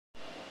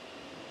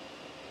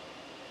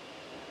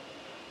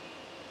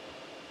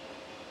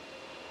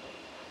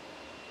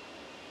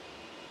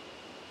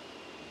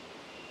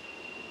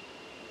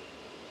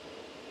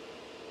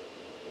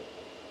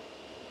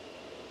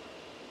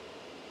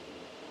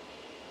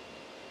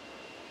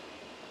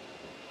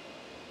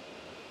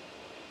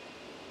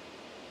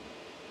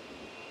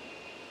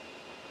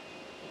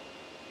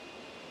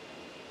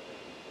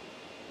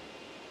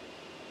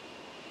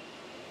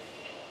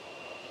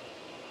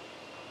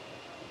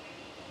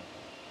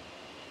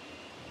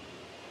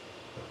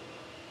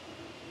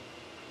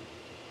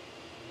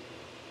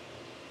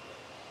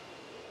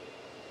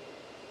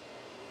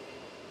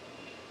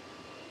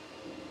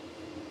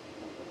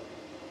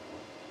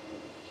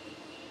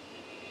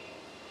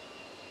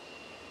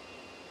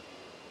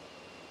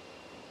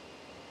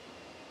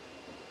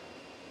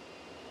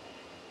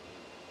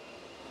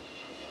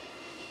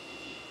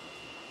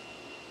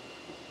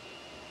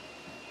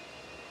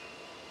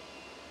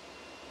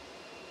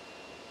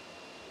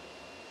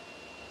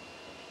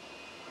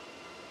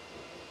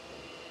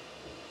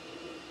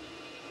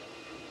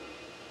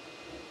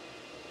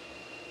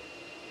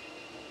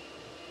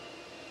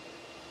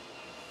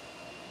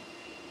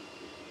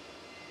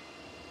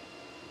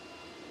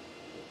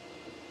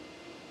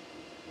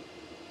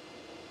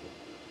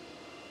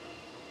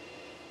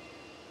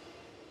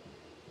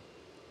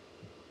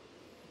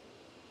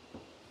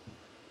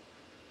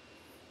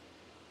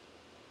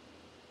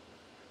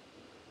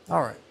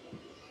Alright,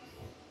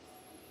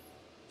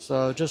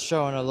 so just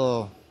showing a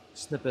little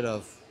snippet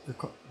of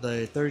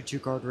the 32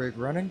 card rig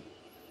running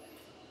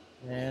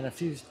and a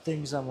few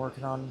things I'm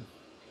working on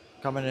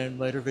coming in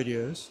later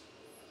videos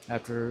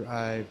after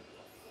I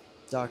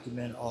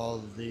document all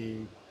of the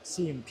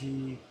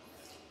CMP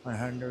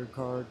 100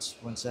 cards,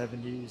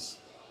 170s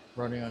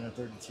running on a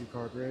 32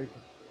 card rig.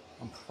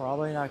 I'm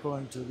probably not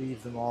going to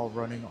leave them all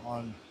running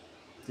on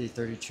the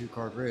 32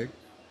 card rig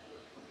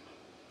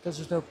because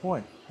there's no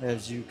point.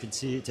 As you can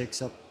see, it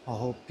takes up a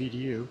whole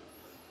PDU.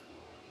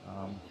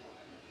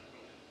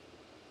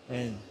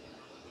 In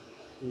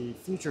the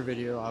future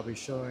video, I'll be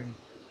showing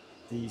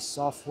the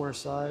software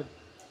side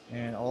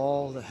and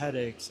all the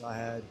headaches I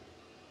had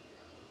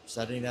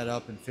setting that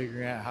up and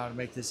figuring out how to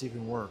make this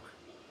even work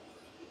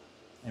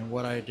and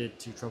what I did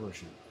to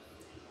troubleshoot.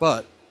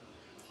 But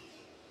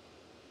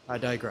I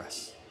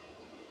digress.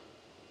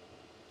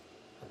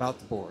 About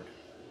the board.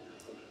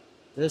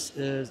 This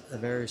is a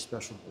very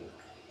special board.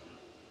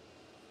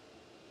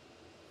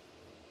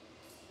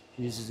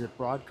 It uses a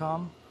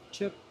Broadcom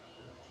chip,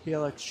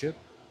 PLX chip.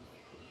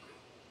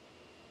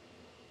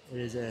 It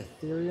is an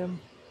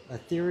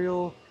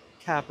Ethereal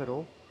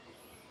Capital.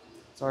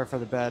 Sorry for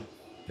the bad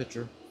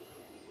picture.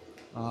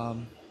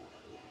 But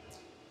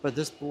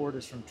this board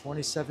is from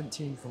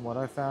 2017 from what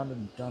I found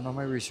and done all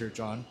my research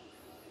on.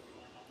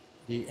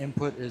 The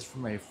input is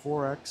from a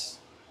 4X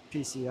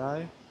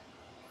PCI,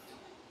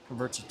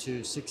 converts it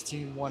to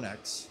 16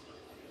 1X.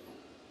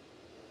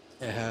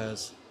 It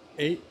has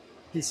 8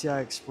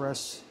 PCI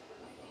Express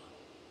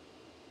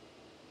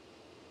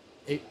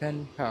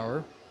 8-pin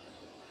power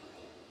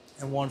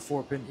and 1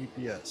 4-pin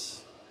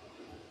EPS.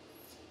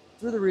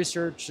 Through the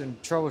research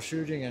and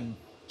troubleshooting and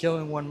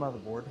killing one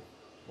motherboard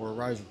or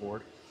riser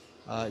board,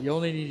 you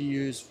only need to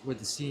use with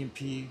the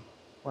CMP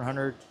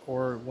 100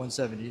 or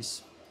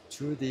 170s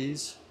 2 of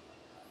these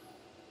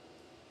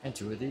and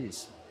 2 of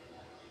these.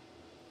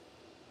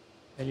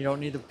 And you don't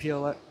need the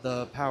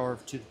power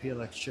to the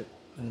PLX chip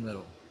in the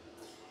middle.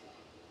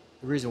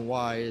 The reason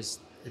why is,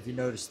 if you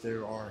notice,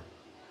 there are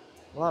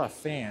a lot of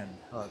fan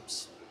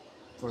hubs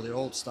for the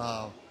old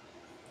style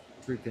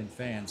 3-pin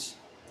fans.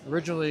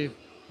 Originally,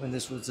 when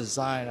this was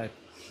designed,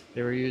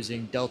 they were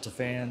using Delta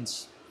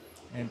fans,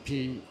 and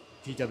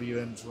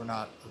PWMs were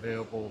not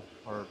available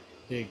or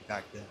big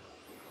back then.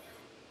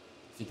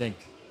 If you think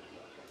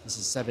this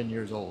is 7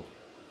 years old,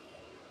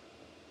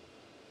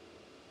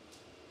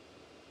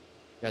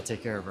 gotta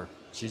take care of her.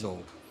 She's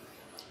old,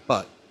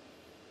 but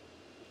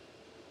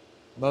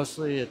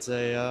mostly it's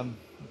a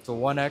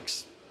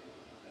 1X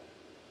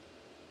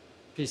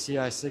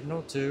PCI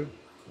signal to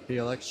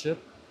PLX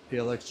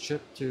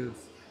chip to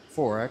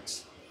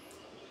 4X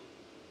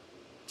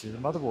to the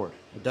motherboard.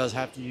 It does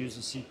have to use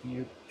the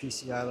CPU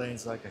PCI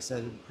lanes like I said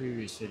in the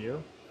previous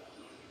video.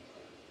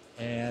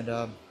 And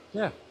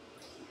yeah,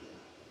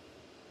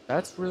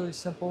 that's really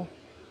simple.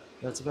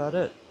 That's about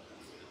it.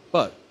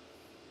 But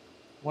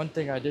one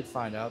thing I did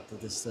find out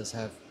that this does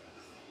have,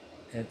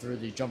 and through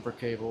the jumper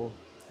cable,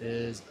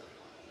 is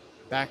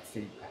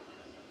backfeed.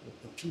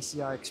 The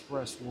PCI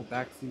Express will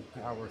backfeed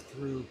power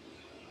through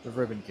the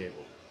ribbon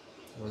cable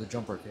or the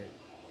jumper cable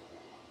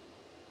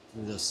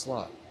through this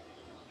slot.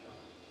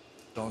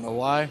 Don't know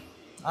why.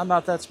 I'm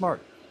not that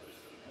smart.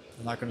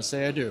 I'm not going to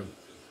say I do,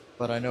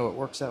 but I know it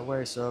works that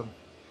way. So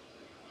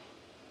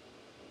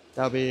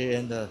that'll be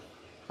in the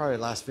probably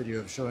last video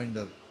of showing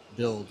the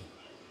build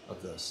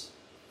of this.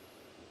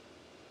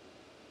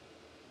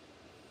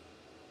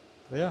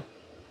 But yeah,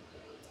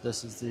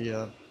 this is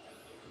the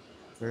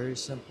very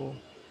simple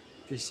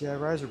PCI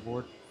riser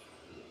board.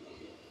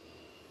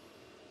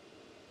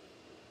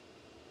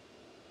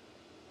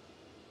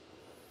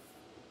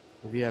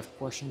 If you have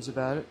questions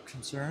about it,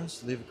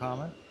 concerns, leave a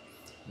comment.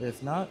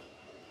 If not,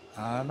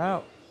 I'm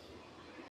out.